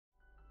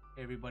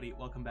Hey everybody,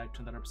 welcome back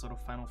to another episode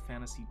of Final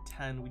Fantasy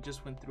X. We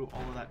just went through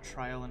all of that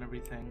trial and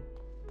everything.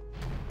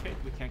 Okay,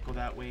 we can't go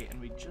that way,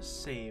 and we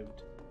just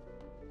saved.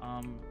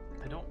 I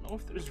don't know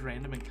if there's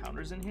random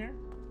encounters in here.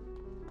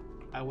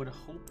 I would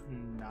hope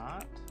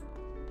not.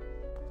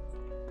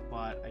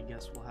 But I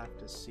guess we'll have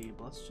to see.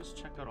 But let's just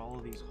check out all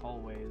of these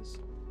hallways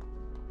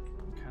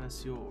and kind of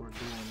see what we're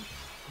doing.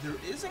 There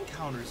is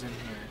encounters in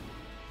here.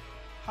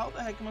 How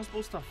the heck am I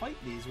supposed to fight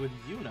these with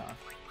Yuna?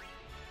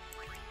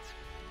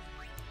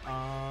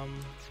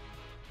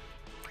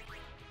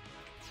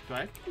 Do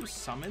I have to do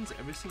summons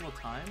every single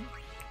time?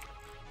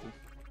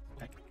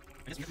 Okay.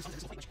 I guess we have to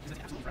summon every single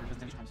fight. Absolutely forever,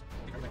 because times.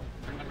 Take her away.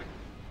 Turn her away.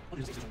 I'll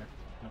do 6 there.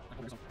 No, not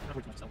over yourself. Not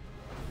over yourself.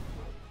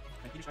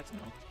 Okay, he strikes. No.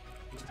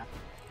 He just attack.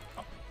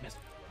 Oh, missed.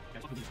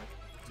 Okay, so I'll do strike.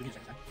 So do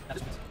strike attack. That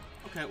is missed.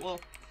 Okay, well.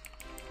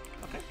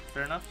 Okay,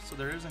 fair enough. So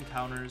there is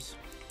encounters.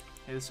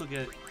 Hey, this will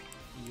get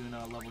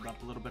Yuna leveled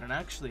up a little bit. And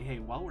actually, hey,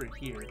 while we're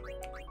here,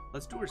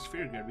 let's do her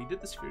sphere guard. We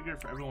did the sphere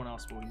guard for everyone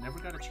else, but we never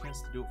got a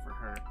chance to do it for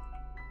her.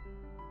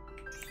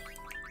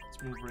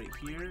 Let's move right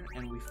here,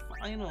 and we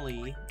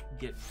finally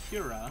get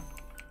Kira.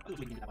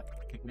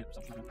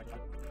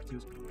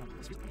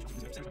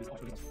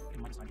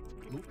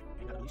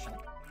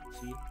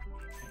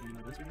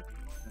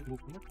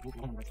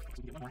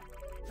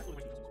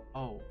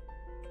 Oh.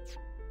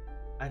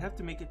 I'd have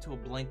to make it to a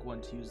blank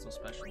one to use those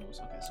special moves.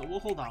 Okay, so we'll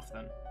hold off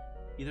then.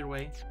 Either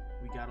way,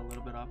 we got a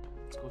little bit up.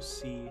 Let's go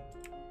see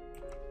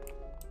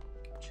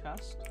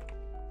chest.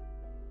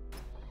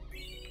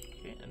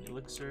 Okay, an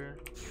elixir.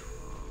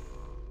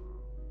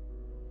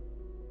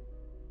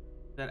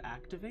 That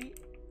activate?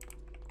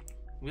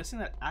 I'm guessing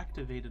that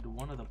activated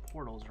one of the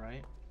portals,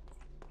 right?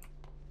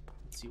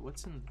 Let's see,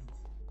 what's in...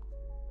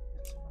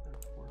 It's another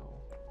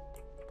portal.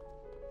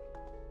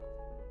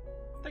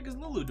 What the heck is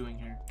Lulu doing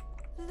here?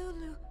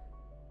 Lulu...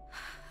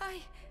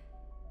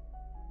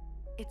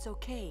 It's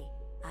okay,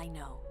 I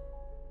know.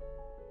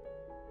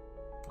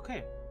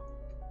 Okay.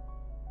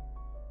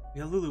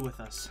 We got Lulu with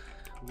us.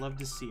 Love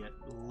to see it.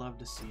 Love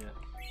to see it.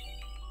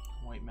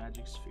 White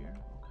magic sphere.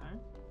 Okay.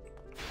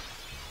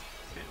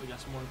 Okay, we got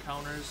some more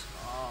encounters.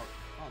 Oh,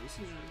 this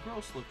is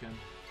gross looking.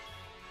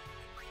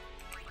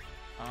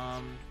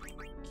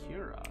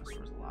 Kira. So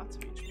there's lots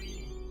of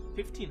HP.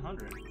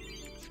 1500.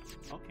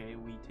 Okay,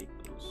 we take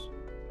those.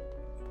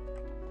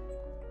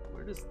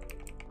 Where does...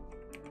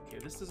 Okay,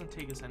 this doesn't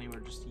take us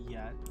anywhere just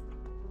yet.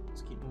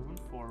 Let's keep moving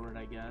forward,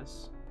 I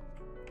guess.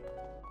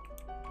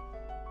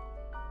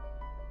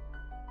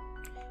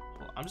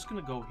 Well, I'm just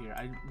gonna go here.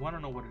 I want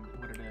to know what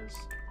it is.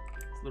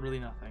 It's literally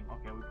nothing.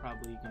 Okay, we're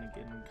probably gonna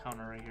get an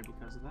encounter right here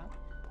because of that.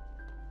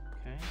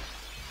 Okay.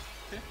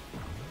 Okay.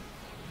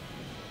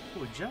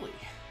 Oh, a jelly.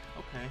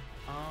 Okay.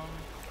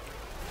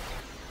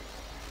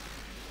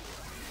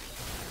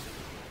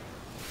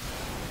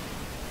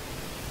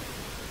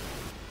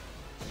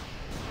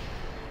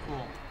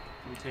 Cool.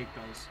 We take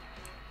those.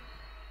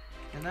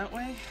 And that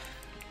way,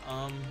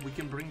 we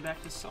can bring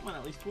back the summon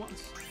at least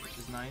once, which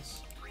is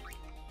nice.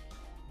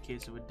 In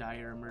case of a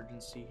dire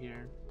emergency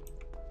here.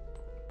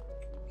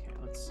 Okay,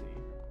 let's see.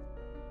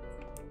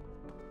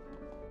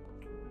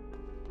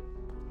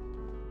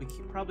 We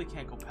probably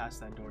can't go past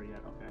that door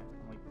yet. Okay,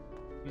 I'm like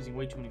using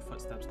way too many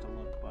footsteps to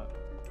look, but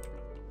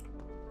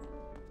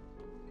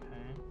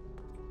okay.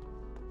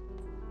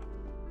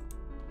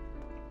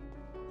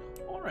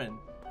 Orin.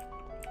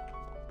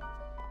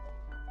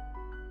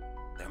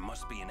 There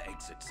must be an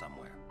exit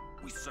somewhere.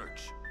 We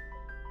search.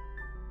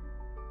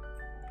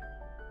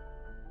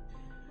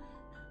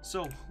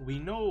 So, we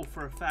know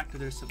for a fact that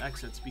there's some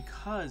exits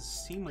because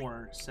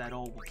Seymour said,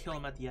 oh, we'll kill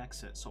him at the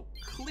exit. So,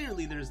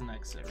 clearly there's an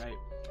exit, right?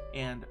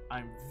 And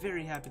I'm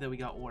very happy that we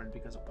got Orin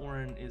because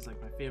Orin is like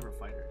my favorite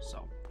fighter.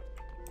 So,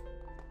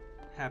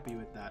 happy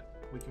with that.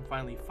 We can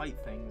finally fight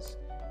things.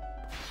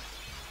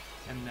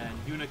 And then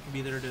Yuna can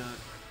be there to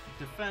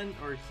defend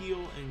or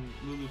heal, and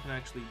Lulu can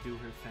actually do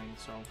her thing.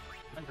 So,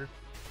 remember.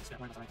 Okay,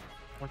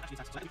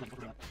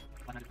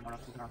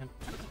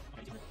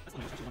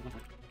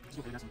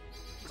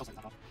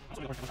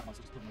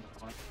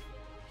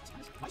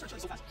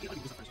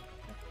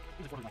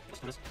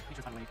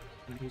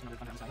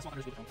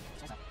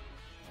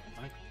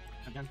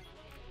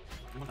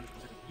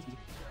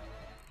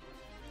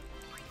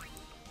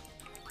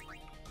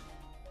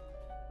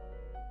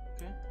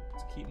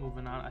 let's keep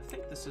moving on. I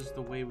think this is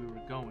the way we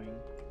were going.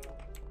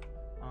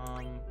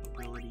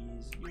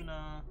 Abilities,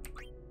 Yuna.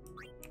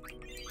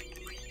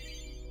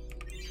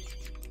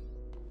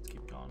 Let's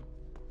keep going.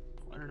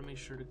 I wanted to make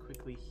sure to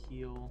quickly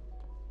heal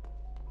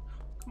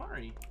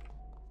Kamari.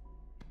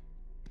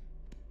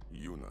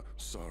 Yuna,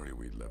 sorry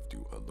we left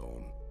you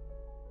alone.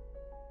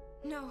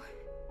 No,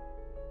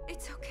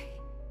 it's okay.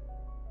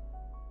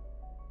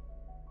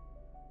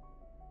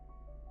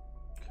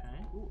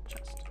 Okay, ooh,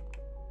 chest.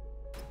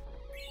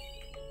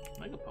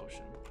 Mega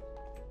potion.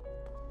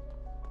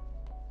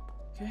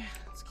 Okay,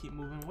 let's keep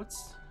moving.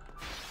 What's...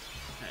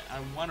 Okay, I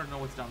want to know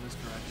what's down this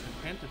direction.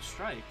 Preemptive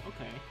strike,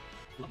 okay.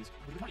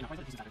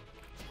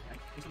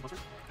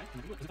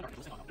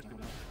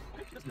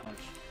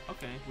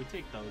 Okay, we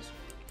take those.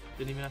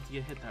 Didn't even have to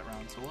get hit that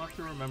round, so we'll have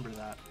to remember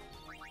that.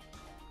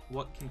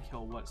 What can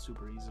kill what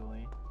super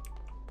easily.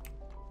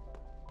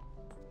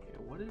 Okay,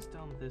 what is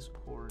down this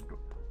corridor?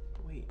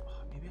 Wait,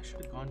 maybe I should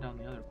have gone down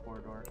the other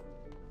corridor.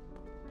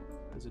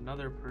 There's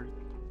another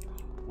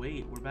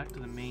wait, we're back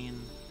to the main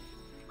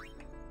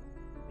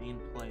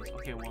place.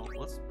 Okay, well,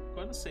 let's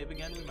go ahead and save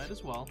again. We might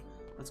as well.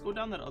 Let's go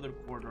down that other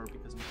corridor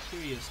because I'm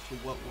curious to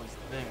what was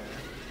there.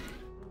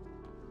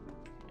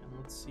 And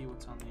let's see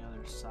what's on the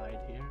other side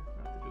here.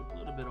 I have to do a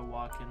little bit of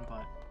walking,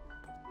 but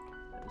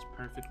that is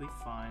perfectly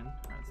fine.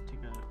 Let's take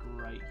a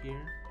right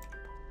here.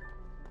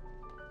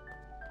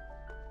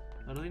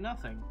 Literally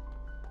nothing.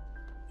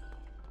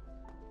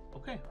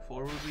 Okay,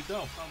 forward we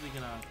go. Probably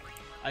gonna...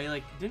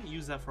 I didn't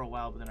use that for a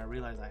while, but then I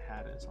realized I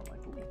had it, so I'm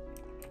like, ooh.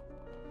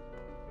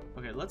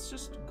 Okay, let's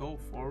just go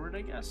forward,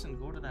 I guess, and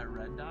go to that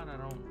red dot.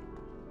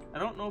 I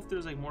don't know if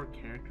there's like more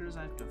characters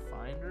I have to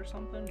find or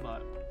something,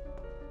 but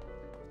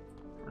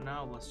for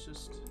now, let's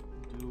just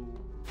do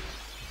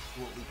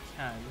what we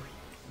can.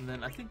 And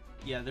then I think,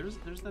 yeah, there's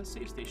that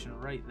save station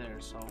right there,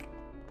 so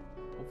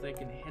hopefully I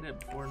can hit it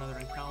before another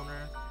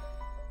encounter.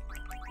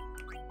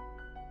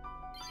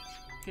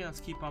 Okay, let's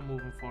keep on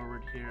moving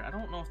forward here. I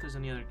don't know if there's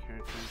any other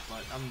characters,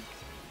 but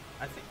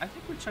I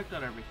think we checked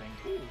out everything.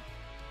 Ooh.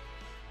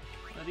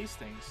 What are these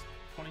things?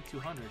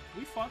 2200.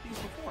 We fought these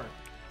before.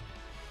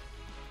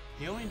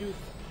 You only do...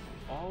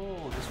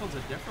 Oh, this one's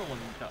a different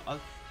one.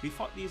 We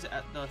fought these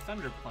at the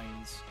Thunder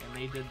Plains, and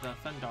they did the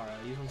Thundara.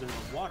 These ones are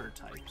the water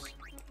types.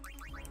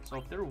 So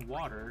if they're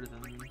water,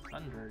 then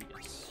thunder,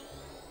 yes.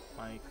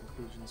 My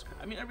conclusion is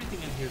correct. I mean,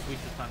 everything in here is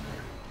weak to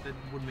thunder. That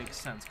would make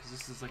sense, because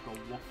this is like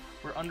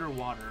we're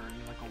underwater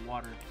in like a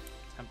water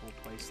temple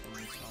place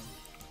thing, so...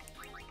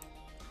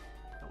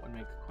 That would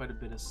make quite a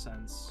bit of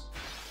sense.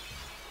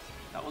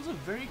 That was a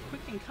very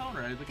quick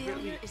encounter.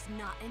 Failure is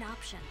not an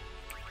option.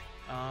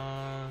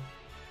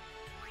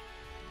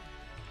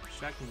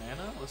 Shack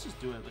mana? Let's just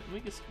do it. Let me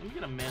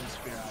get a mana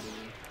sphere out of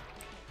here.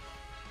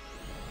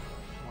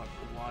 What,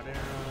 water?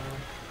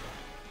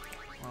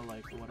 Or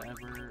like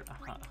whatever.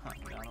 Got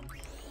him.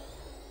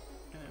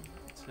 Okay,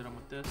 let's hit him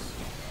with this.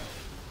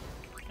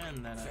 And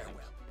then I think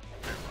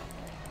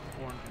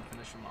Horn can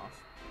finish him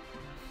off.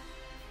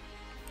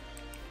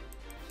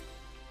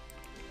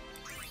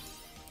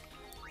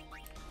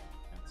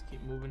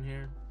 Keep moving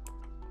here.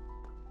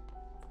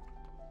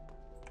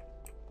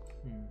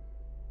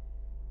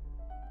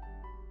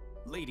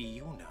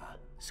 Lady Yuna,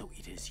 so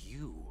it is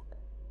you.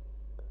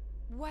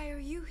 Why are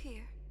you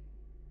here?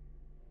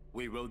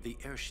 We rode the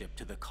airship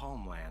to the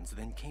Calm Lands,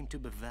 then came to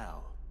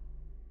Bevel.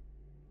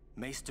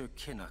 Maester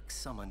Kinnock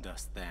summoned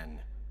us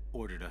then,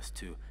 ordered us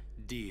to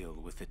deal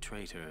with the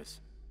traitors.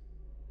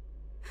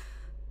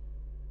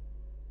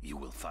 You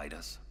will fight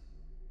us?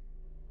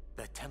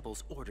 The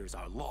Temple's orders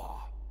are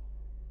law.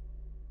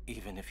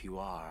 Even if you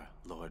are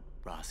Lord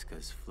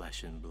Braska's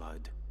flesh and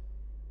blood,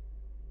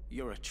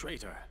 you're a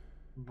traitor.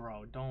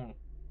 Bro, don't.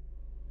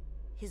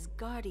 His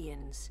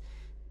guardians,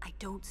 I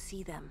don't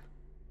see them.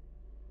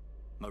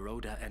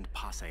 Maroda and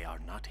Passe are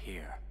not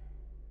here.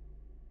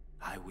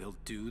 I will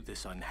do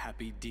this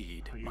unhappy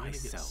deed You're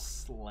myself. gonna get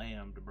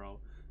slammed, bro.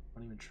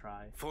 Don't even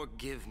try.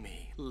 Forgive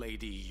me,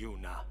 Lady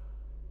Yuna.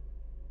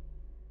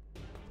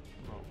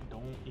 Bro,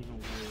 don't even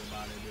worry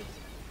about it, dude.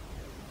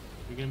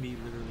 You're gonna be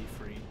literally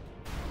free.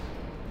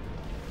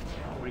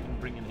 Or you can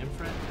bring an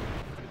infrared.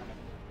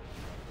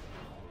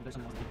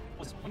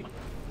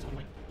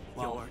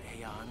 Wow. Your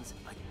aeons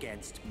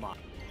against mine.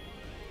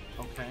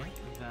 Okay,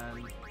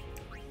 then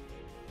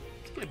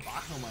let's get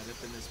Bahamut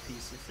up in this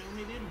piece. You feel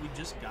me, dude? We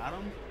just got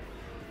him.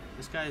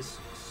 This guy's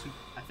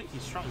I think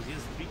he's strong. He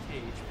has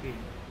 3k HP.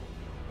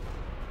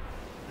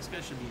 This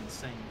guy should be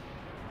insane.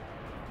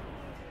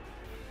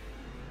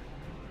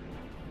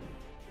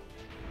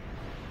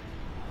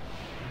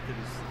 Look at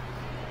his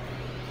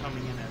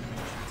coming in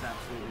animation. It's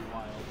absolutely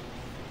wild.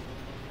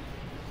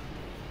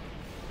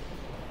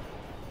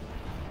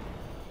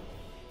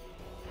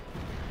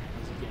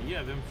 Yeah, you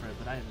have infrared,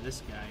 but I have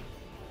this guy.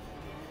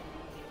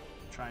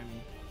 Try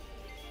me.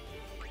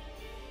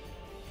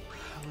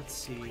 Let's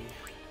see.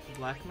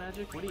 Black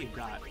magic? What do you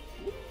got?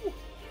 Ooh!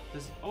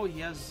 Oh, he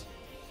has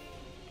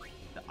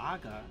the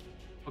Aga.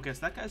 Okay, so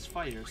that guy's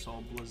fire,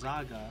 so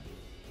Blizzaga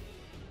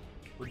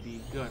would be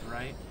good,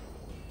 right?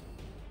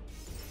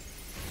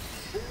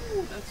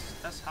 Ooh,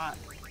 that's hot.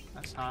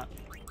 That's hot.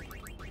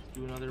 Let's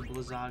do another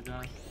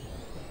Blizzaga.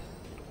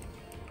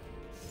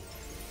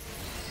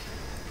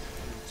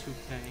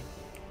 2k.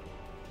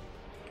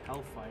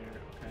 Hellfire,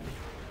 okay.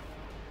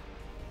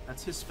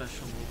 That's his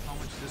special move. How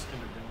much is this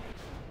gonna do?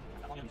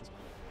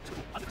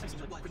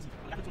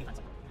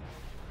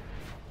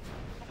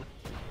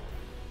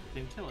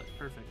 Didn't kill it.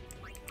 Perfect.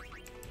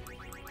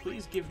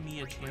 Please give me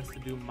a chance to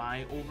do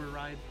my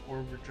overdrive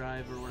or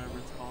whatever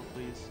it's called,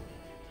 please.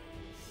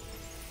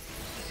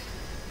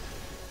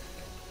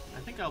 I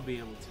think I'll be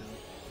able to.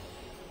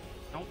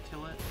 Don't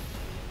kill it.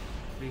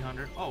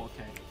 300. Oh,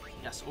 okay.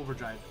 Yes,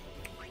 overdrive.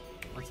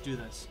 Let's do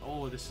this.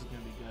 Oh, this is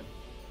gonna be good.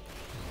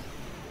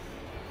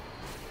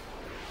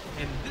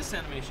 And this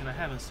animation I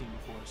haven't seen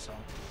before, so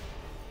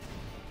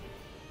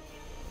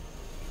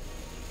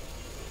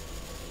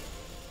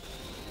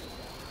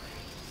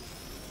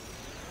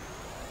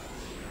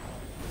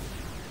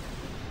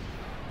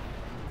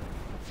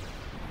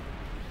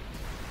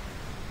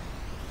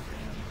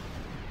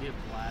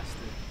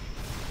blasted.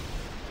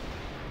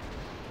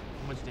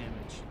 How much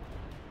damage?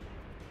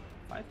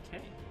 5k.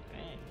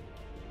 Dang.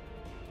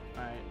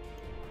 Alright.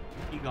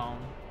 He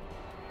gone.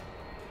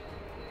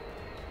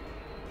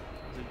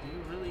 So do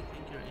you really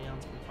think your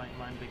Aeon's gonna fight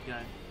mine, big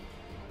guy?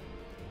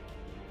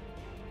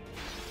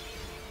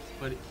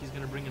 But he's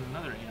gonna bring in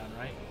another Aeon,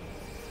 right?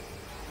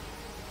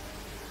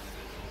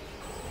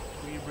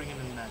 Who are you bringing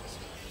in next?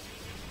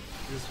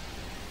 Is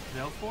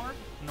Velfor?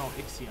 No,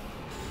 Ixion.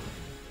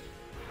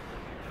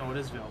 No, it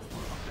is Velfor.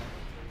 Okay.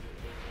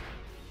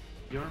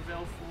 Your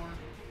Velfor?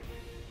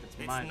 It's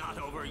my not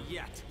Velfor. over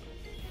yet.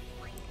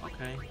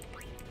 Okay.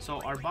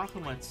 So our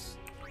Bahamut's...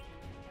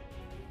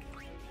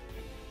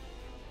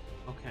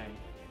 Okay.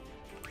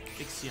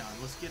 Ixion.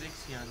 Let's get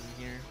Ixion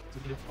in here.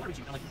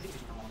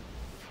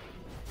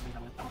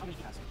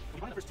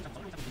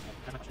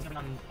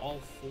 On all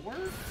four?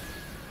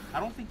 I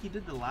don't think he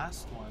did the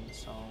last one,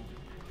 so...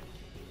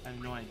 I have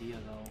no idea,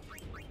 though.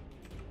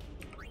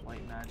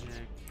 White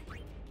magic.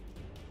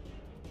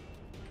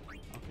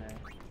 Okay.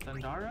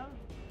 Thundara?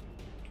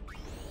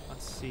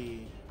 Let's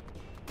see.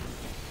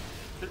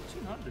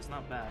 1300 is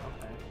not bad,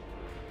 okay.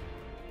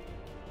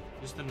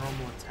 Just the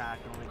normal attack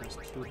only does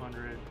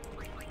 200.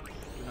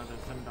 Another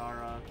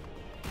Thundara.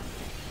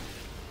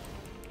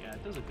 Yeah,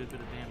 it does a good bit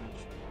of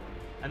damage.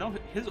 I know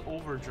his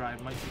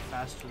overdrive might be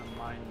faster than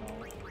mine,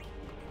 though.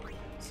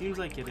 Seems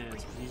like it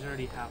is, but he's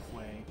already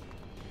halfway.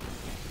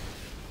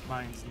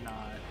 Mine's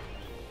not.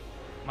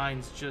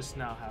 Mine's just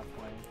now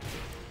halfway.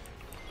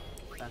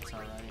 That's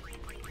alright.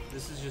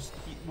 This is just...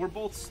 we're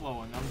both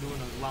slow, and I'm doing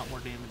a lot more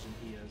damage than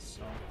he is,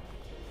 so...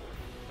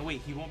 Oh,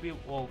 wait, he won't be...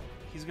 well,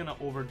 he's gonna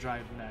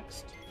overdrive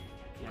next.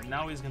 Yeah,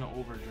 now he's gonna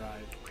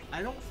overdrive.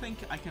 I don't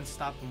think I can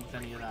stop him with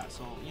any of that,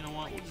 so you know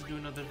what? We'll just do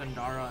another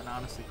Thundara and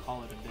honestly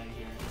call it a day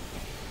here.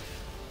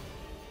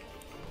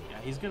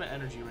 Yeah, he's gonna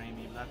energy ray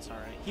me, but that's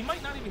alright. He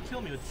might not even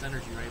kill me with his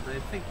energy ray, but I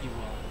think he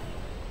will.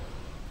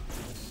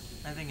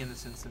 I think in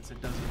this instance it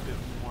does a bit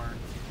more.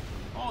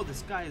 Oh,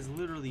 this guy is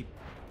literally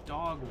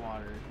dog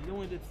water. He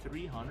only did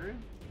 300?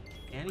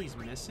 And he's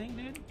missing,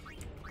 dude?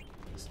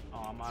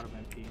 Oh, I'm out of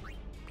MP.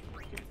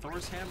 Okay,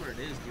 Thor's Hammer it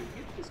is, dude.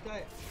 Get this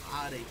guy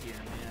out of here,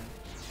 man.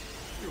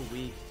 You're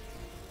weak.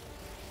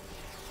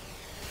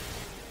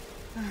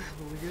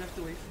 But we do have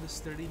to wait for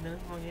this 30-minute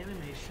long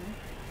animation.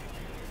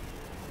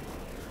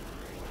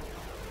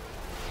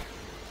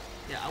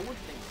 Yeah, I would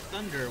think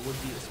Thunder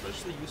would be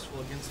especially useful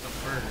against a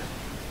bird.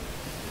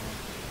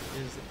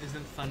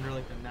 Isn't Thunder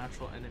like the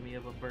natural enemy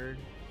of a bird?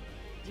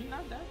 Is he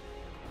not dead?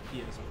 He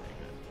is, okay,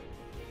 good.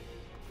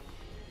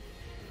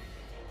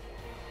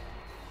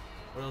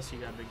 What else you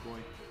got, big boy?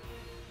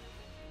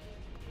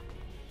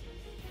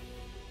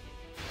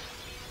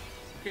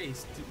 Okay,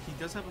 he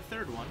does have a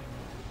third one.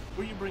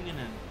 Who are you bringing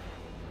in?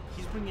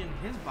 He's bringing in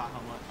his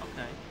Bahamut.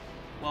 Okay.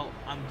 Well,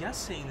 I'm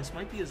guessing this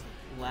might be his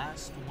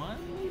last one,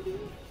 maybe?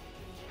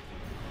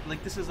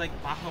 Like, this is like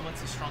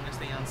Bahamut's the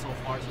strongest Aeon so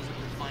far, so it's like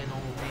the final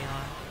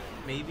Aeon.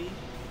 Maybe?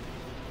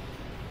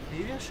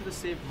 Maybe I should have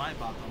saved my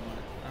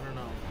Bahamut. I don't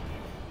know.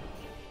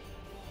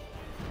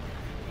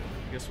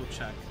 I guess we'll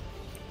check.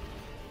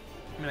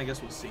 I mean, I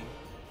guess we'll see.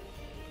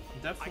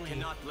 Definitely. I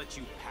cannot let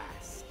you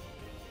pass.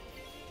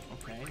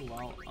 Okay,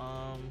 well,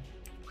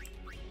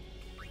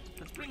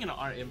 let's bring in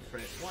our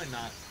Infrit. Why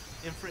not?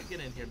 Infrit, get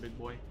in here, big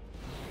boy.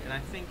 And I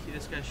think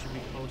this guy should be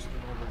close to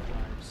an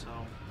overdrive,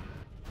 so...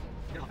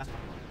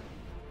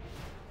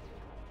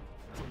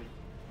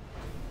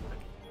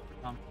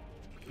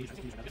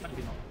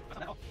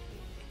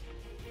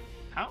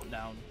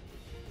 Countdown?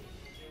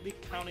 Be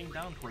counting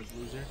down towards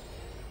loser.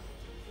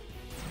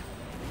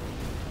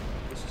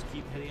 Let's just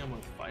keep hitting him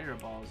with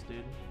fireballs,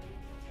 dude.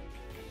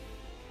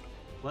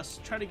 Let's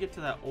try to get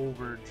to that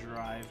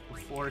overdrive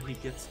before he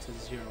gets to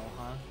 0,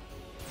 huh?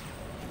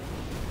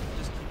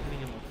 Just keep hitting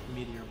him with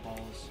meteor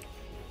balls.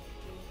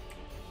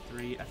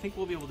 3. I think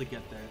we'll be able to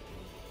get there.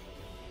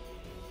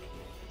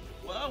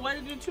 Whoa, why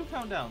did you do 2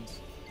 countdowns?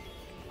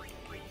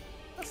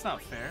 That's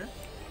not fair.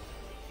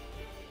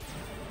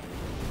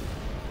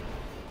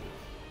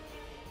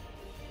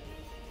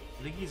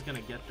 I think he's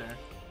gonna get there.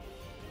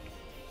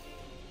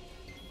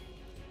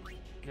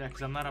 Yeah,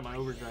 because I'm not at my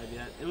overdrive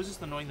yet. It was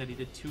just annoying that he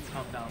did 2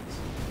 countdowns.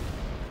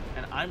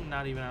 And I'm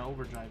not even at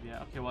overdrive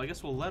yet. Okay, well, I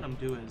guess we'll let him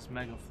do his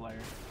Mega Flare.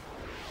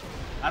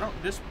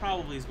 This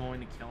probably is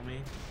going to kill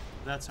me.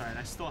 That's alright.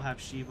 I still have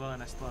Shiva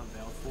and I still have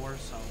Veilfor,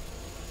 so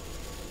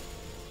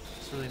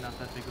it's really not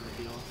that big of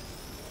a deal.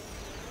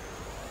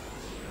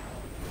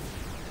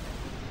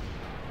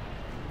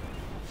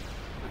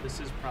 But this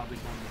is probably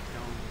going to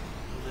kill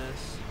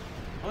this.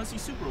 Unless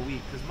he's super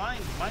weak, because mine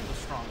was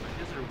strong, but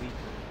his are weaker.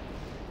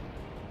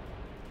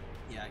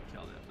 Yeah, I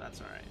killed it. That's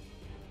alright.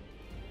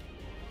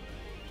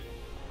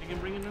 I can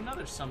bring in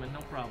another summon, no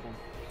problem.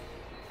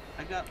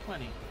 I got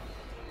plenty.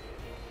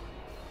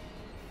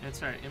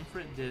 It's alright.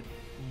 Infrit did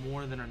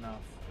more than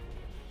enough.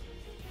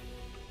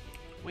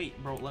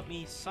 Wait, bro, let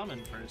me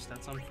summon first.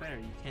 That's unfair.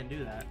 You can't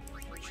do that.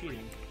 You're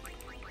cheating.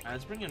 Alright,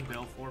 let's bring in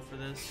Veilfor for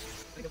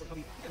this.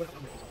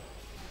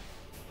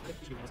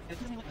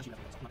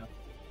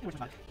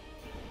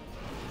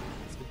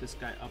 this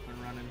guy up and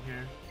running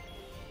here.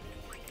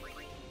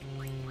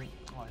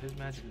 Oh, his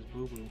magic is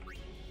boo-boo.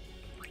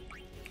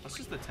 Let's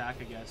just attack,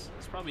 I guess.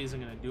 This probably isn't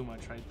gonna do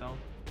much, right, though?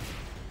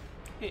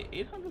 Hey,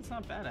 800's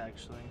not bad,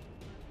 actually.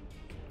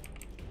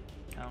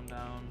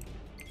 Countdown.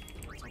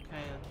 It's okay.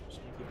 I'm just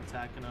gonna keep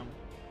attacking him.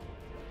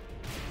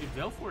 Dude,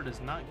 Valefor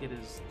does not get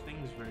his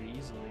things very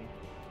easily.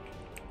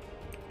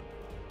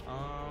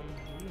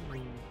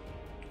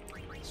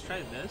 Let's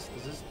try this.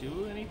 Does this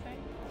do anything?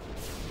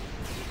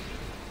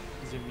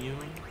 He's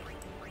immune.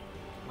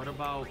 What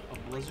about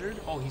a blizzard?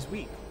 Oh, he's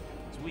weak.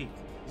 He's weak.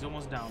 He's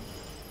almost down.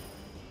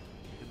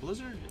 The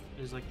blizzard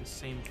is like the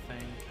same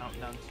thing.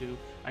 Countdown 2.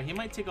 Alright, he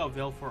might take out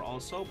Valefor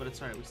also, but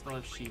it's alright. We still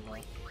have Shiva.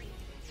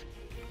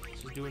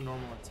 Let's just do a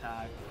normal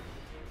attack.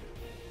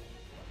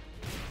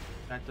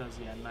 That does,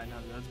 yeah,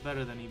 900. That's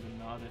better than even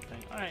the other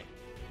thing. Alright.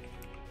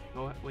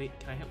 Go ahead. Wait,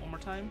 can I hit one more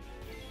time?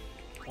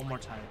 One more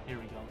time. Here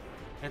we go.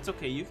 It's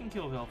okay. You can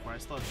kill Valefor. I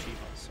still have Shiva,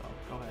 so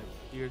go ahead.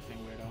 Do your thing,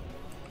 weirdo.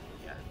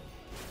 Yeah.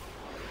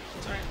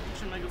 It's alright.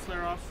 Turn Mega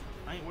Flare off.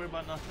 I ain't worried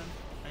about nothing.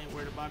 I ain't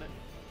worried about it.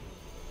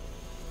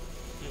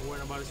 Ain't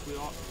worried about it,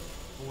 sweetheart.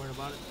 Don't worry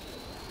about it.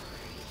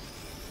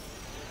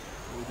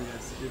 We'll do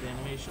that. Do the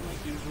animation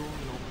like usual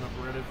and open up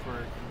Reddit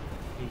for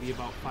maybe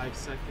about 5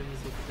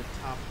 seconds. Look at the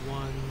top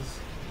ones.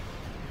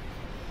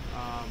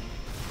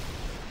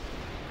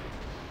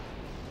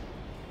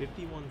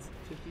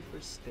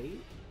 51st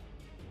state?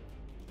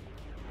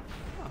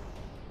 Huh.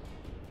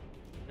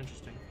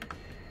 Interesting.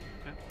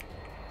 Okay.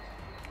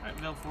 Alright,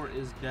 Valefor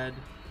is dead.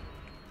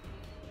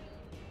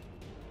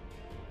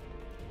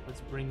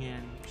 Let's bring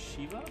in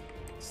Shiva.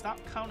 Stop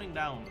counting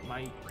down.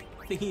 My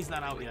thingy's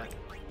not out yet.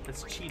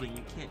 That's cheating.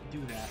 You can't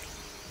do that.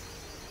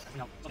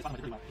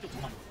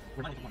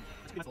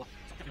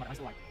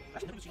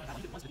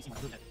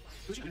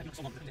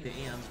 The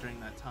AMs during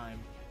that time.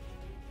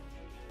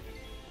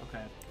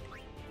 Okay.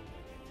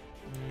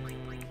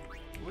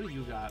 What do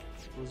you got?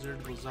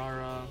 Blizzard,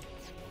 Blizzara.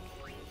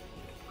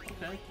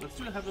 Okay, let's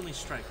do a Heavenly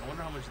Strike. I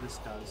wonder how much this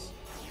does.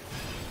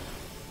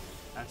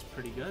 That's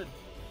pretty good.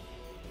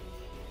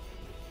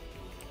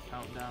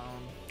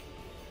 Countdown.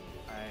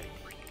 Alright.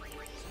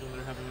 Let's do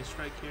another Heavenly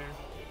Strike here.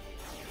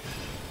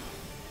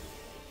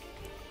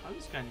 How is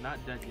this guy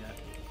not dead yet?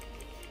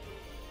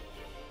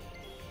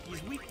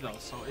 He's weak though,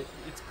 so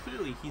it's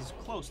clearly he's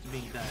close to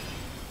being dead.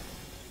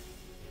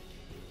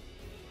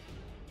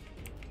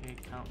 Okay,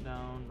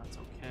 countdown, that's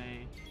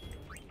okay.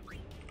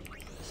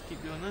 Just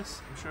keep doing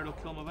this. I'm sure it'll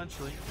kill him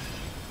eventually.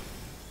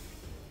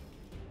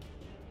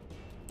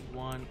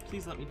 One.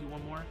 Please let me do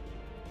one more.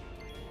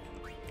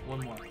 One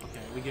more.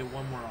 Okay, we get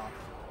one more off.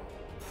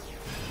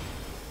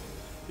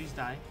 Please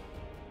die.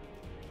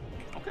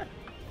 Okay.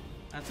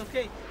 That's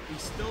okay. We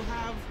still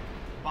have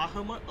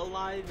Bahamut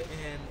alive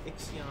and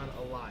Ixion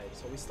alive.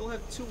 So we still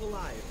have 2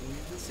 alive. You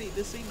can see,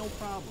 this ain't no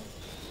problem.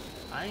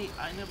 I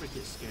never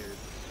get scared.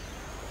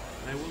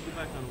 And I will be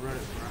back on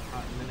Reddit for a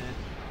hot minute.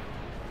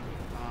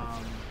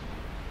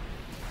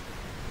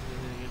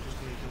 Anything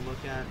interesting you can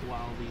look at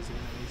while these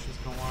animations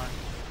go on.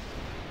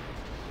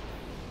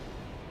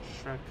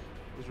 Shrek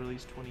was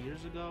released 20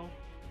 years ago.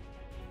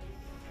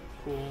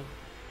 Cool.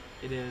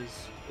 It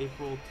is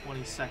April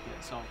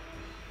 22nd, so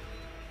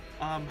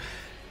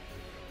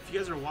if you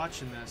guys are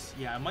watching this,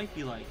 yeah, it might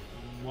be like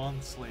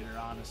months later,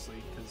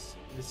 honestly, because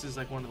this is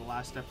like one of the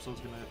last episodes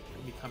gonna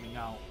be coming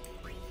out.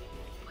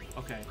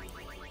 Okay,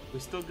 we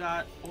still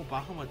got, oh,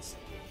 Bahamut's.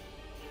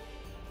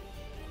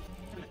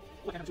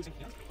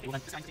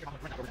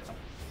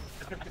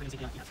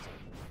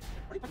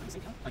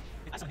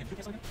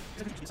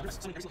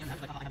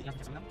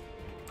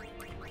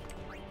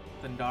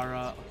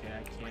 Thundara, okay,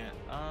 I can't.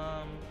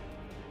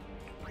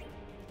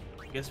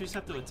 I guess we just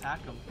have to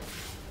attack him.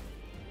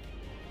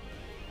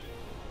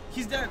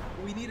 He's dead!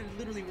 We needed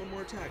literally one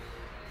more attack.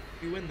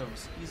 We win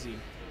those. Easy.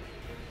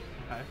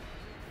 Okay.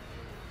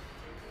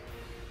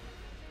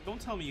 Don't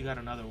tell me you got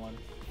another one.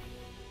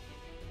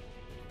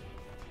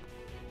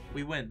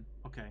 We win.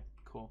 Okay,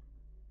 cool.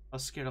 I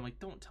was scared. I'm like,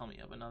 don't tell me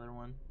you have another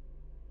one.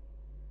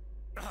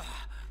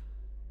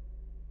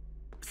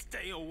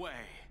 Stay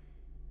away.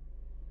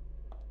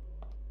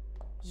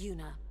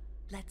 Yuna,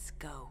 let's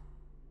go.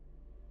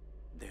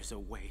 There's a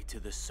way to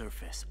the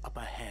surface up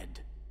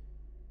ahead.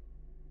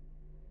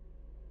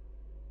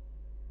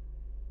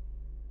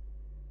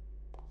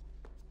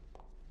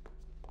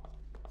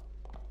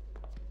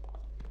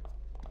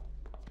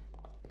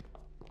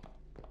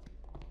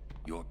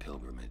 Your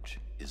pilgrimage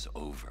is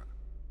over.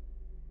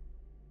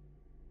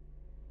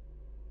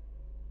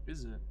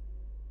 Is it?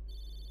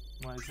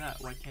 Why is that?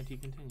 Why can't he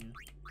continue?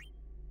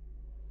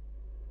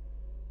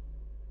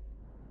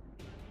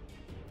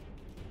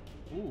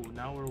 Ooh,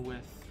 now we're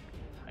with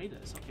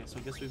Titus. Okay, so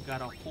I guess we've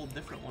got a whole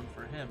different one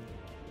for him.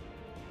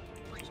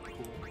 Which is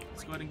cool.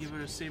 Let's go ahead and give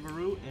it a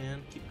Saberoo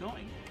and keep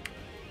going.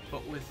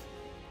 But with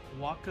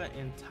Waka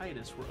and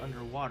Titus, we're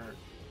underwater.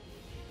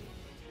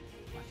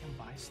 I can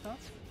buy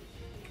stuff?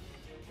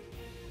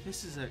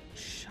 This is a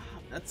shop.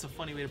 That's a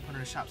funny way to put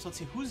in a shop. So let's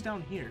see, who's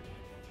down here?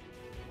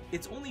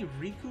 It's only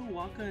Riku,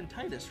 Waka, and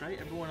Titus, right?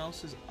 Everyone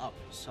else is up,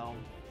 so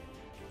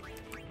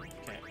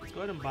Okay, let's go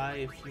ahead and buy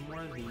a few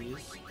more of these.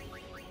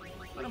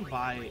 Let's go ahead and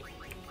buy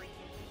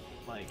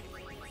like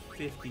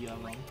 50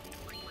 of them.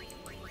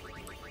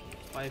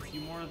 Buy a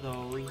few more of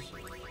those,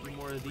 a few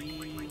more of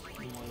these, a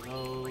few more of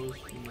those, a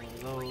few more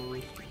of those,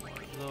 a few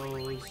more of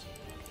those.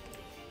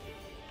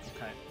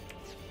 Okay.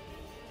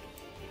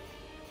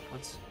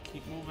 Let's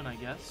keep moving, I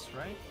guess,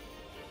 right?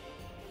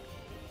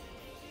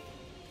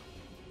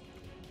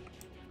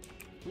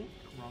 Ooh,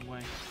 wrong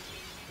way.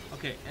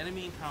 Okay,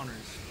 enemy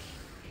encounters.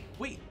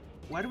 Wait,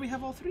 why do we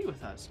have all three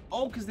with us?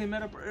 Oh, because they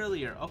met up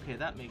earlier. Okay,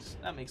 that makes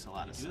a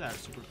lot of sense. Do that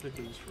super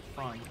quickly just for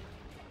fun.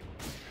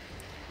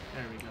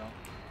 There we go.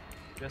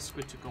 Guess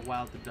Squid took a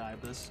while to die,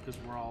 but this is because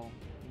we're all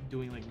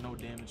doing like no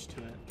damage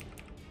to it.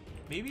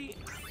 Maybe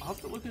I'll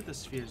have to look at the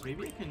spheres.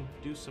 Maybe I can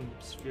do some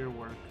sphere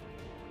work.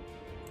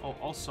 Oh,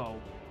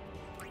 also,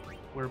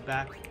 we're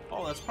back.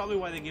 Oh, that's probably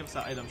why they gave us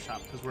the item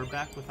shop, because we're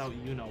back without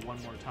Yuno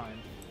one more time.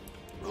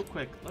 Real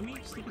quick, let me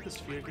just look at the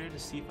sphere here to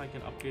see if I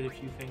can upgrade a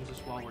few things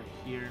just while we're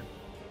here.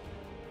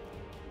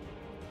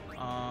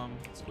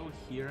 Let's go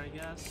here, I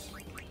guess.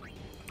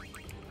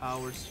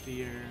 Power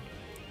sphere.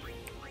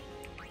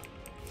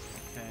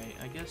 Okay,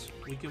 I guess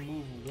we can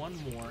move one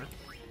more.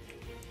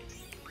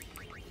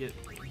 Get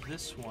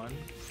this one.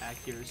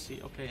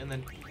 Accuracy. Okay, and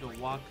then the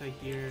Waka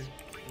here.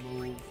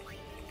 Move.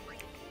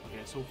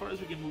 Okay, so far as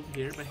we can move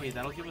here, but hey,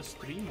 that'll give us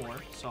 3 more,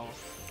 so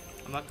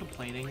I'm not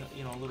complaining.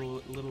 You know, a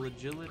little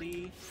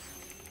agility,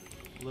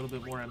 a little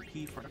bit more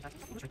MP for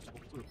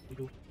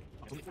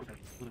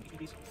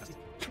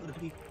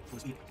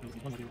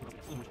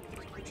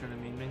return to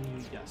main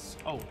menu. Yes.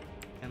 Oh,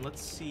 and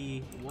let's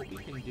see what we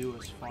can do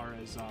as far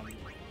as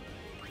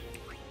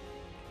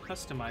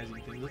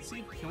customizing things. Let's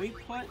see. Can we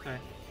put? Okay.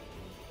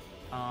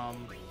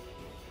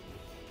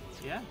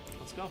 Yeah.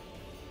 Let's go.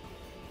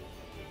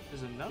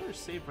 There's another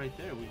save right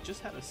there. We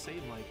just had a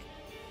save, like,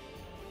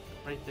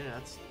 right there.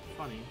 That's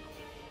funny.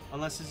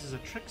 Unless this is a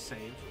trick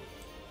save.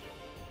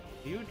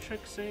 Are you a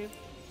trick save?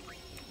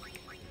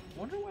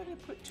 Wonder why they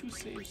put 2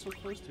 saves so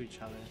close to each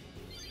other.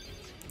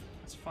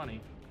 That's funny.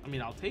 I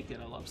mean, I'll take it.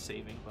 I love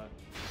saving, but...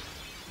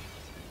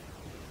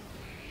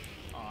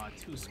 Aw,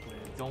 2 square.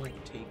 Don't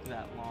take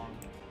that long.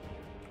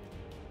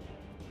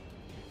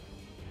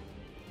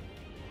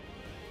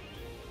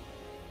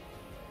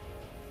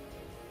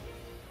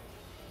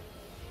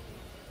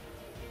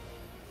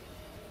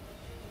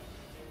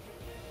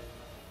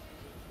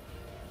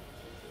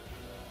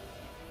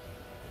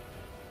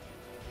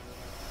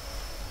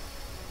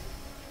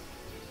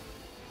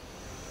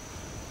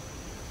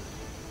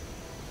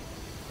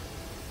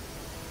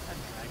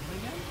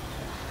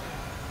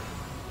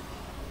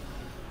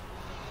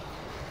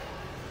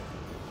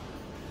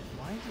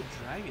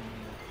 Dragon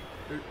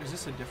here. Or is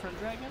this a different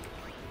dragon?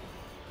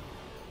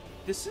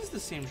 This is the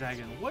same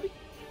dragon. What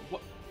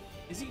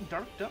is he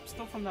darked up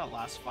still from that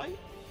last fight?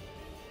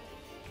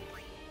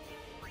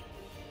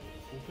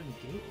 Open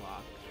gate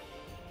lock.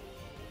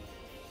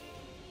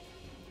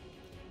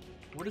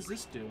 What does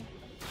this do?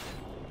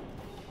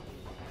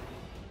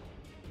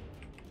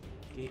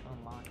 Gate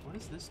unlocked. What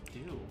does this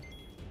do?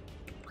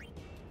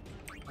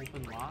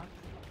 Open lock?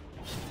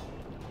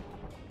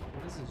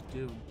 What does this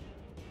do?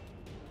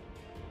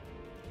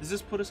 Does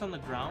this put us on the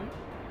ground?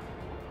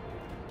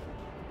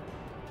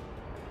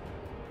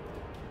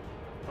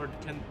 Or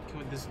can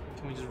we just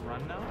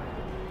run now?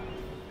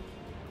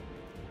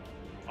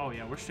 Oh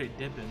yeah, we're straight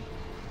dipping.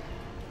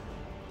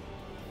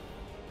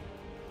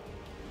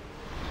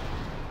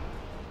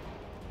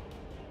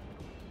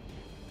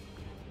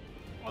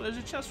 Oh, there's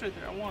a chest right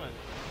there. I want it.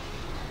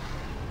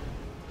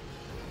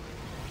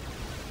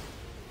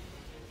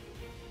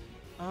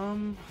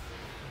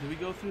 Do we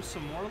go through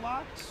some more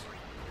locks?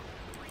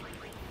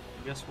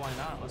 I guess why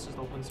not? Let's just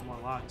open some more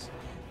locks.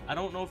 I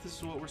don't know if this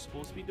is what we're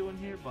supposed to be doing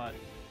here, but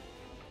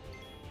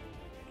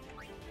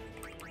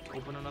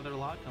open another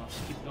lock and let's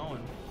keep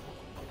going.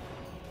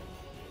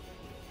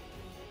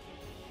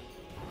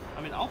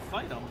 I mean, I'll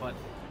fight them, but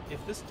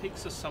if this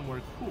takes us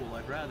somewhere cool,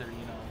 I'd rather, you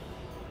know,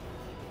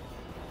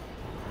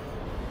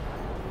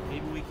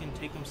 maybe we can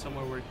take him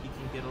somewhere where he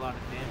can get a lot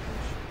of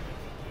damage.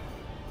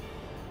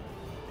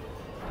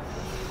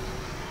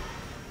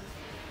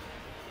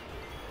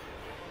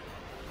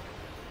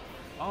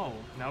 Oh,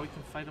 now we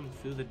can fight him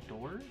through the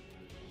door?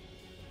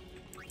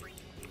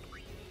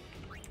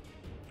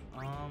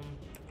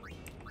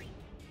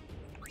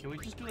 Can we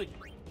just do like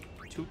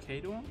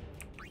 2k to him?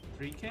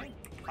 3k?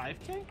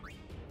 5k?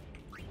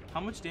 How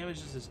much damage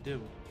does this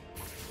do?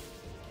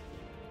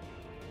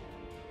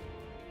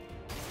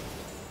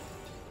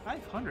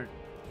 500?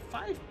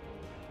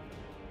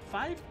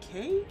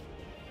 5k?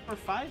 For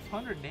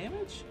 500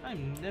 damage?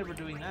 I'm never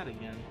doing that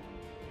again.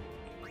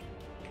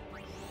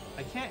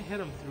 I can't hit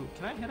him through.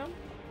 Can I hit him?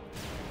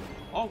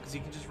 Oh, because he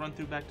can just run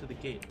through back to the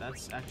gate.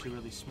 That's actually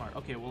really smart.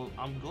 Okay, well,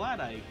 I'm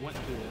glad I went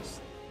through this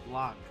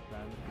lock,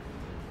 then.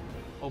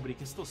 Oh, but he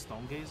can still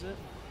stone gaze it?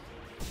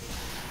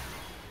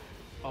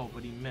 Oh,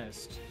 but he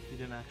missed. He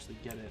didn't actually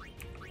get it.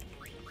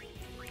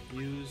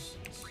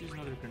 Let's use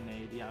another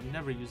grenade. Yeah, I'm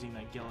never using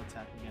that gill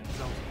attack again, because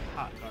that was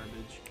hot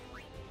garbage.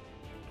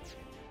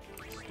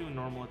 Just do a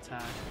normal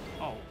attack.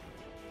 Oh.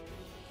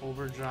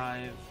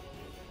 Overdrive.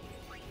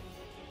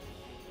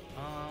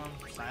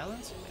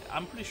 Silence?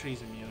 I'm pretty sure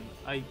he's immune.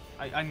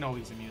 I know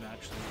he's immune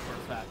actually for a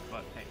fact,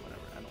 but hey,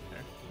 whatever, I don't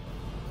care.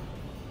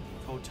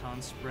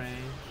 Photon spray.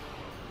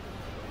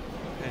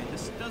 Okay,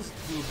 this does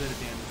do a bit of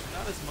damage,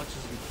 not as much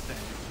as you'd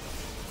think.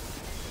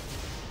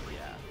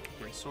 Yeah.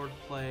 Okay, sword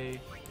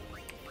play.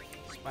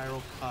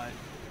 Spiral cut.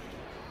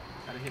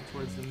 Gotta hit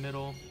towards the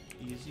middle.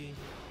 Easy.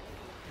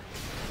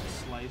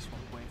 Slice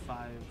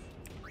 1.5.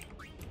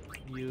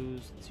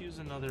 Let's use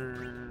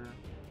another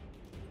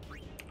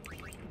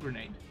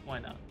grenade. Why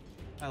not?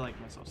 I like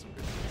myself some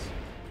grenades.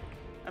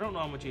 I don't know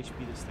how much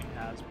HP this thing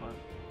has, but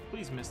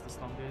please miss the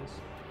slum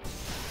gaze.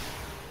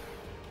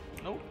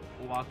 Nope.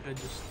 Waka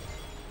just...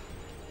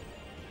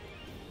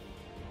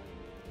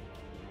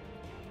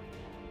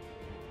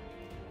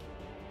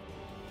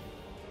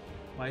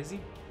 Why is he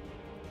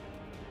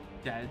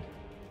dead?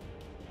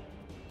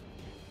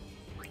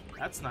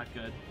 That's not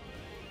good.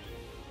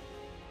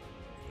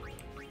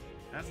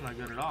 That's not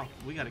good at all.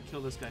 We gotta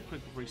kill this guy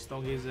quick before he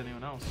stone gazes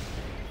anyone else.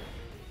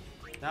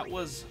 That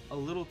was a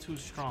little too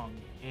strong,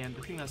 and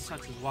the thing that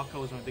sucks is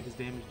Wako is my biggest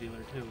damage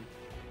dealer too.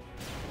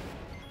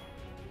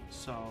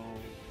 So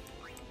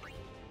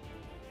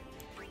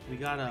we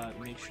gotta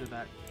make sure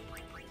that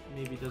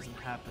maybe doesn't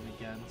happen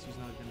again. Let's use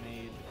another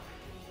grenade.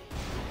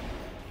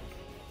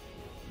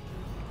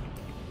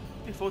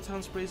 Okay,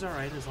 photon spray's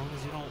alright as long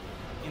as you don't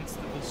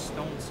instantly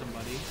stone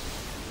somebody.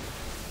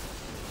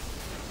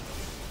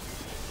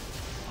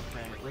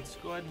 Okay, let's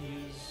go ahead and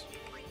use...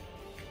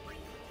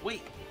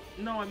 Wait!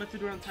 No, I meant to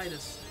do it on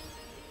Titus.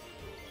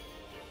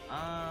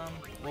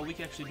 Well, we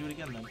can actually do it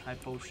again then. High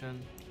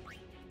potion.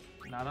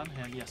 Not on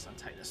him. Yes, on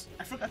Titus.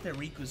 I forgot that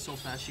Riku's so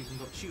fast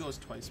she goes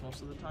twice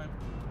most of the time.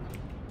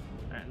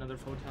 Alright, another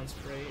photon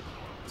spray.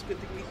 It's a good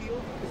thing we heal,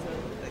 because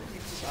that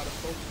keeps us out of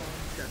photon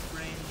depth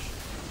range.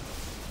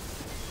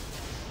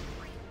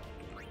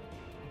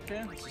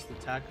 Okay, let's just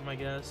attack him, I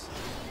guess.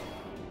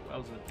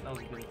 Ooh, that was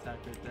a good attack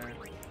right there.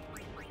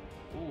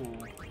 Ooh,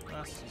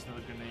 that's just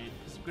another grenade.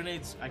 Because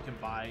grenades I can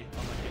buy,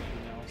 unlike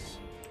anything else.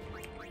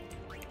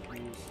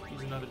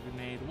 Use another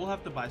grenade. We'll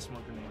have to buy some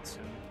more grenades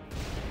soon.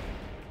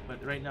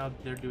 But right now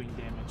they're doing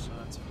damage, so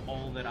that's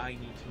all that I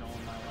need to know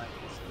in my life.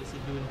 Is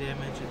it doing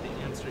damage? If the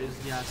answer is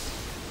yes,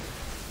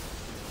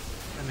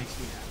 that makes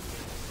me happy.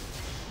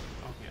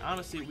 Okay,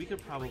 honestly, we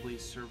could probably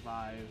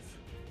survive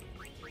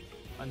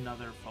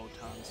another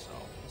photon, so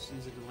let's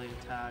use a delayed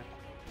attack.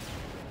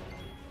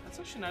 That's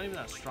actually not even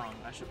that strong.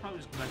 I should probably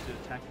just go back to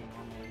attacking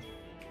normally.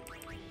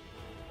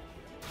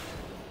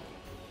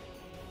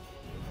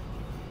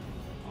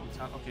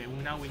 Okay,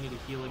 well, now we need to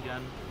heal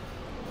again.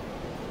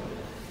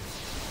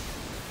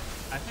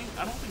 I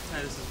don't think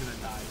Titus is gonna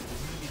die.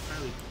 He's gonna be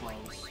fairly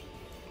close.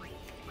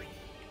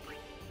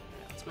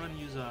 Yeah, let's go ahead and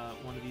use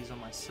one of these on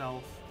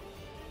myself.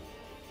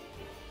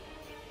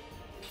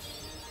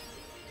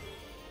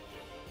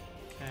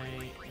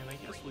 Okay, and I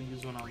guess we'll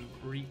use one on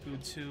Riku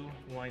too.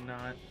 Why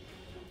not?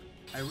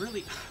 I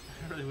really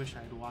wish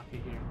I had Waka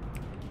here.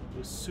 It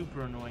was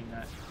super annoying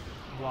that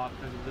Waka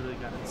literally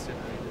got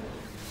incinerated.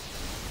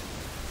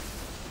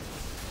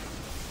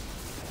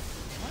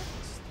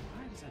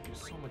 Why does that do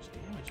so much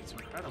damage? It's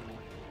incredible.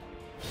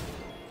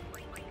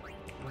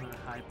 Another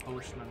high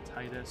potion on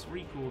Titus.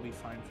 Riku will be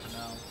fine for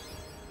now.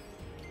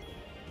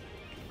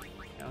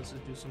 Yeah, let's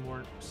just do some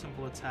more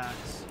simple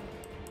attacks.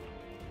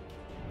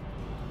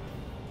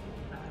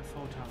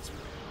 Photon spray.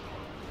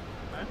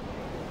 Okay.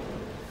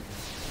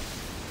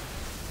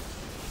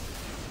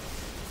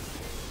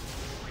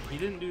 He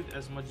didn't do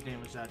as much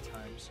damage that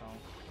time, so.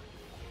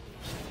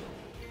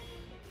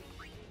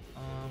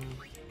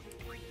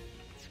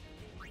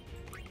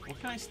 What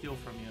can I steal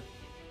from you?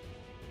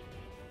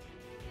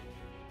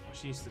 Oh,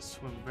 she needs to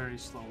swim very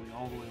slowly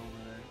all the way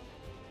over there.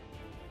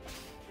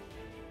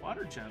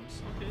 Water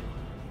gems, okay.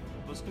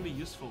 Those can be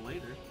useful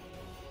later.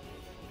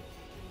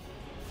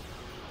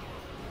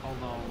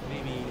 Although,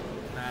 maybe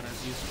not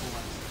as useful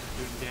as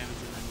doing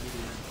damage in the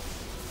immediate.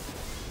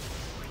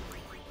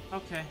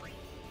 Okay.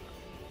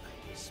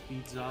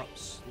 Speeds up,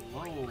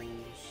 slows.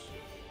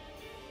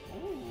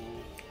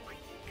 Ooh.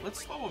 Let's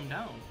slow him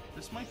down.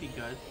 This might be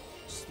good.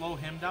 Slow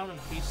him down and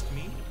haste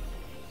me.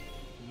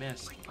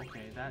 Missed.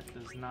 Okay, that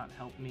does not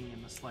help me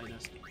in the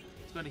slightest.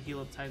 Let's go ahead and heal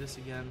up Titus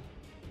again.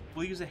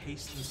 We'll use a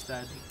haste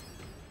instead.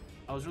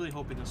 I was really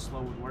hoping a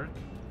slow would work.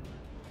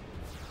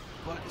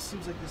 But it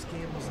seems like this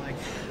game was like,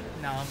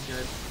 nah, I'm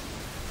good.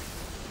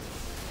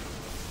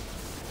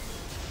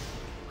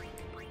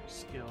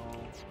 Skill.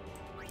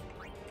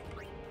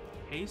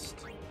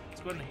 Haste. Let's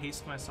go ahead and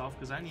haste myself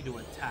because I need to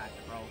attack,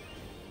 bro.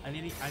 I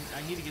need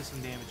to get some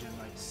damage in,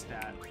 like,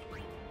 stat.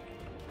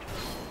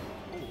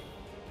 Ooh.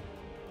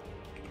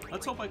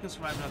 Let's hope I can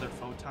survive another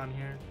photon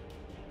here.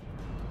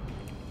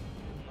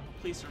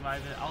 Please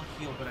survive it. I'll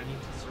heal, but I need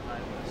to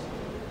survive this.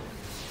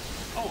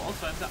 Oh,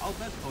 also, I've got all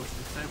bed potions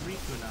because I have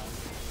Riku now.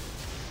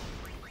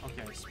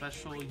 Okay,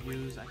 special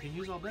use. I can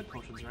use all bed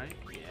potions, right?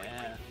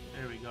 Yeah,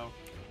 there we go.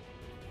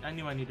 I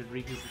knew I needed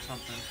Riku for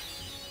something.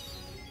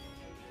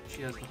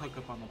 she has the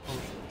hookup on the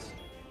potions.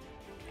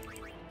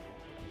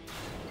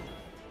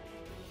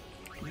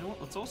 You know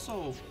what? Let's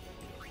also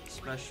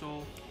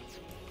special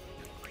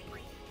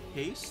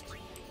haste.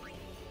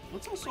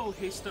 Let's also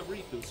haste up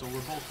Riku, so we're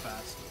both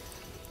fast.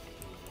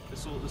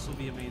 This will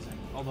be amazing.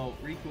 Although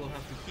Riku will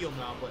have to heal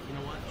now, but you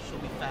know what? She'll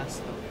be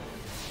fast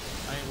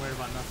though. I ain't worried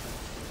about nothing.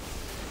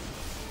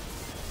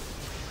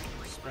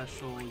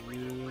 Special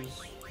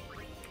use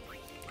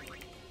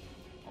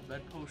all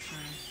that potion,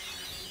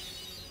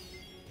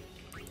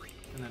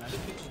 and then I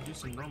think we should do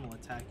some normal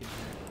attack in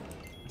here.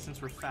 And since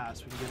we're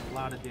fast, we can get a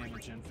lot of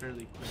damage in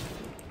fairly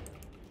quickly.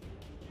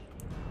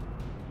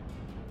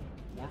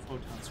 More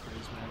photon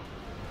sprays, man.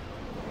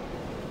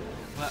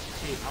 But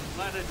hey, I'm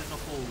glad I did the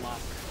whole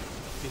lock,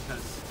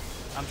 because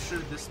I'm sure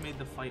this made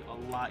the fight a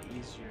lot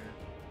easier,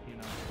 you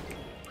know.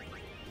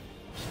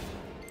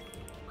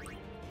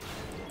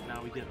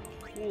 Now we get a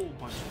whole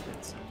bunch of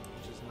hits in,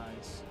 which is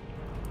nice.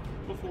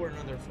 Before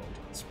another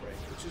photon spray,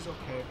 which is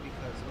okay,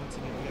 because once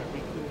again we got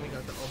Riku and we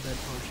got the all-dead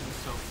potion,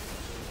 so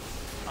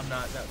I'm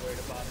not that worried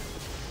about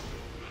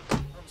it.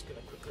 I'm just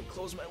gonna quickly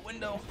close my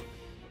window.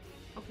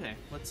 Okay,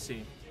 let's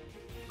see.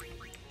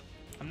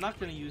 I'm not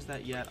going to use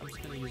that yet. I'm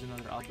just going to use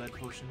another all-dead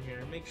potion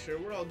here. Make sure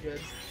we're all good,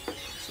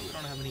 so we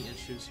don't have any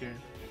issues here.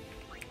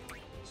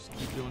 Just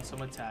keep doing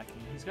some attacking.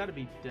 He's got to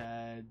be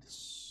dead.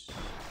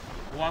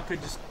 Waka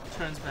just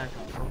turns back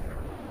up.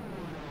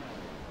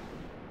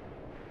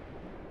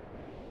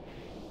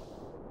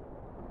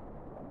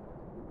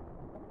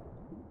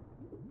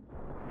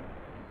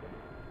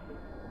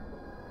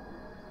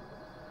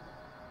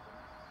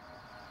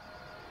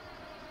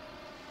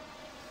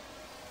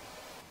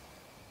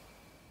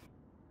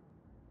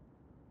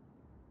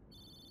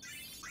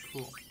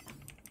 Cool.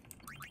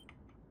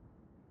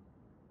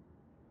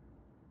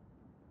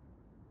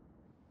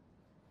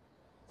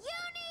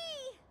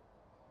 Uni!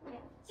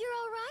 You're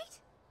all right?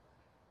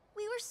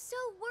 We were so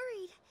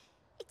worried.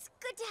 It's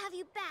good to have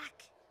you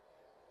back.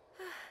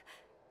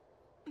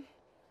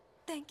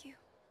 Thank you.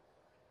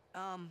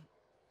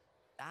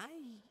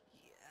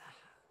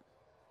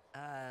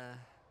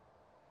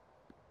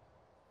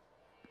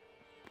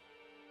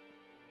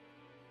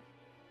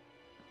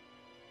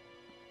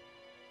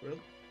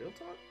 Real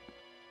talk?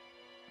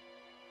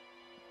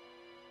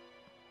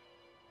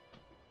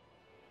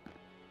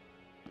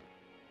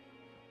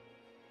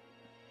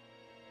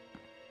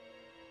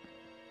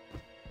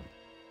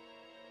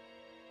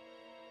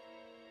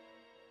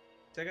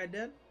 Is that guy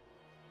dead?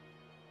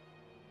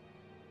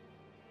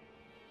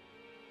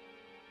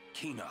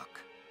 Keenock.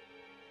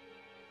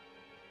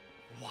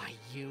 Why,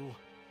 you?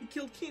 He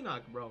killed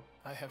Keenock, bro.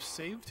 I have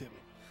saved him.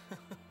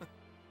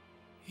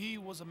 He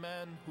was a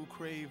man who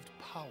craved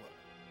power.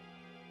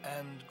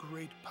 And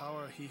great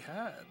power he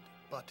had,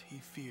 but he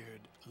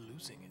feared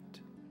losing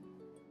it.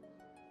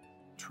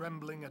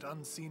 Trembling at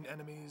unseen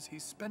enemies, he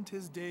spent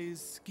his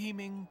days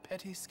scheming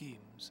petty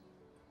schemes,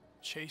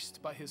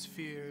 chased by his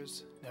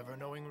fears, never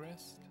knowing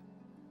rest.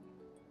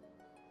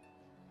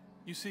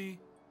 You see,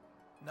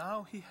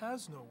 now he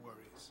has no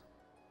worries.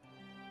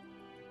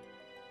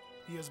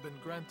 He has been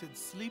granted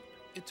sleep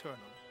eternal.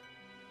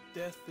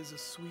 Death is a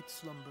sweet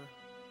slumber.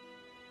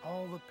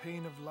 All the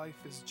pain of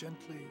life is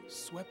gently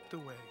swept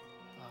away.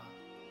 Ah,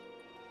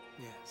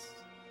 yes.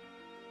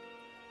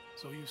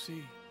 So you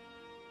see,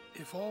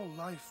 if all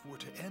life were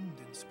to end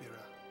in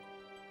Spira,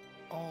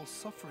 all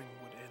suffering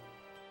would end.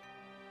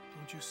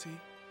 Don't you see?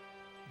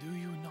 Do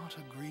you not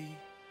agree?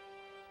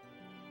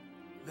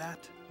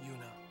 That,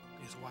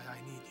 Yuna, is why I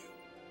need you.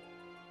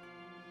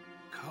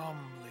 Come,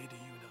 Lady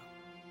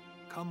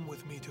Yuna. Come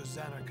with me to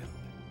Xanarkand,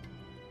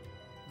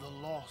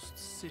 the lost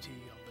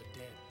city of the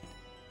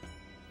dead.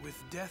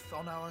 With death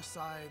on our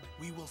side,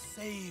 we will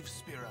save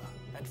Spira,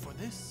 and for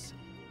this,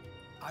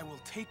 I will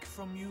take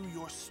from you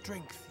your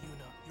strength,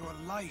 Yuna, your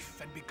life,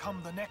 and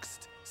become the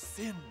next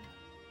Sin.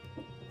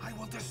 I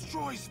will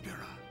destroy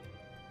Spira.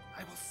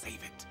 I will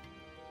save it.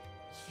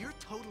 You're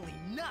totally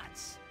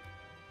nuts!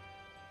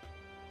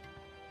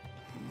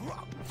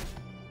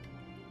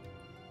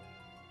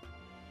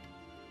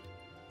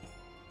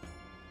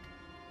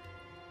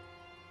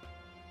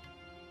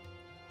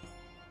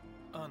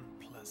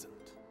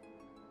 Unpleasant.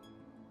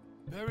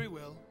 Very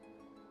well.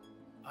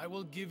 I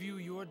will give you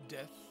your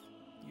death.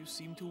 You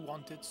seem to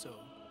want it so.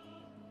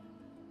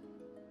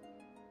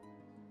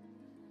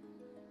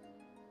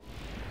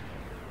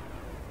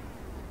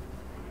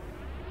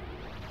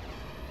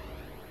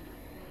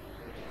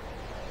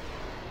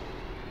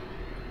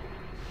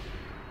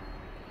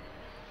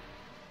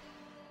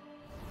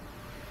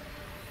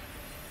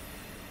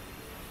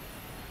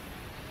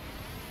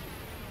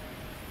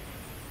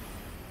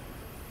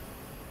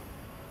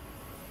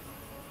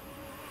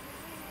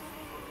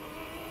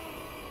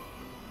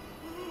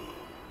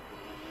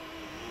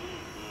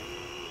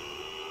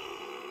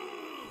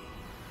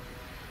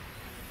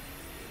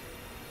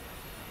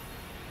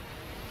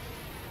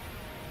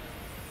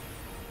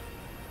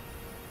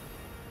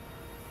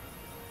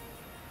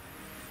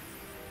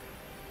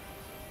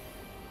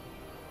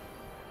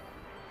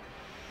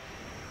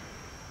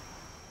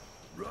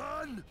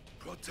 Run!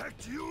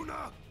 Protect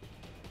Yuna!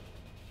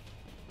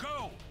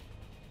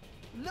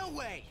 No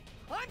way!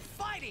 I'm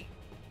fighting!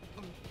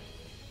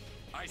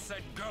 I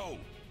said go!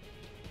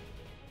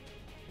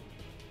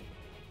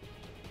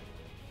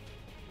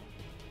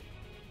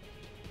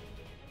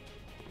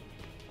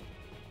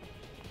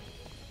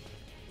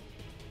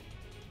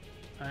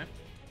 Alright.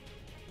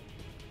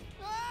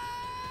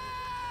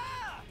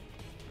 Ah!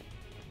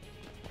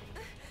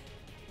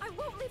 I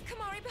won't leave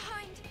Kamari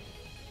behind.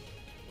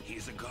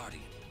 He's a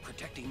guardian.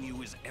 Protecting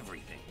you is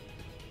everything.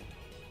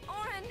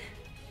 Oren.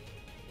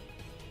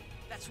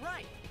 That's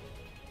right.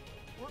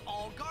 We're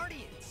all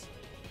guardians.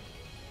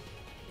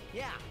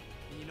 Yeah,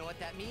 and you know what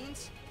that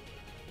means?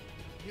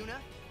 Yuna,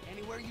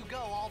 anywhere you go,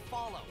 I'll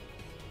follow.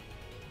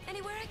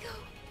 Anywhere I go.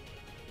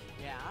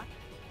 Yeah,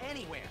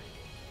 anywhere.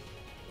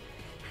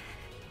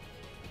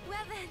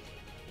 Well then,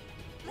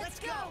 let's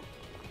go.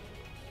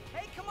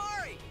 Hey,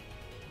 Kamari!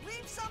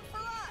 Leave some for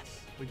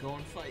us! We go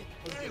and fight.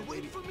 Hey,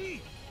 wait for me!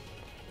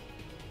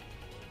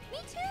 Me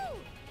too.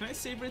 Can I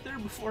save right there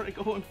before I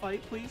go and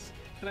fight, please?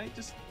 Can I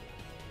just...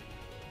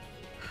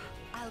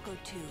 I'll go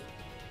too.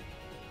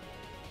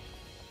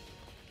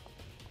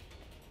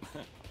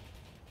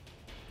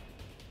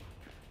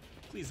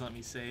 Please let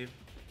me save.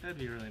 That'd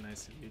be really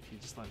nice of you if you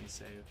just let me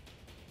save.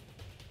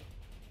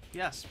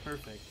 Yes,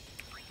 perfect.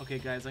 Okay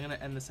guys, I'm gonna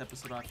end this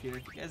episode off here.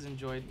 If you guys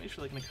enjoyed, make sure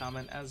to like and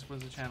comment, as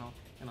was the channel,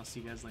 and I'll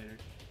see you guys later.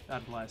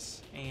 God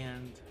bless,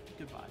 and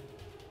goodbye.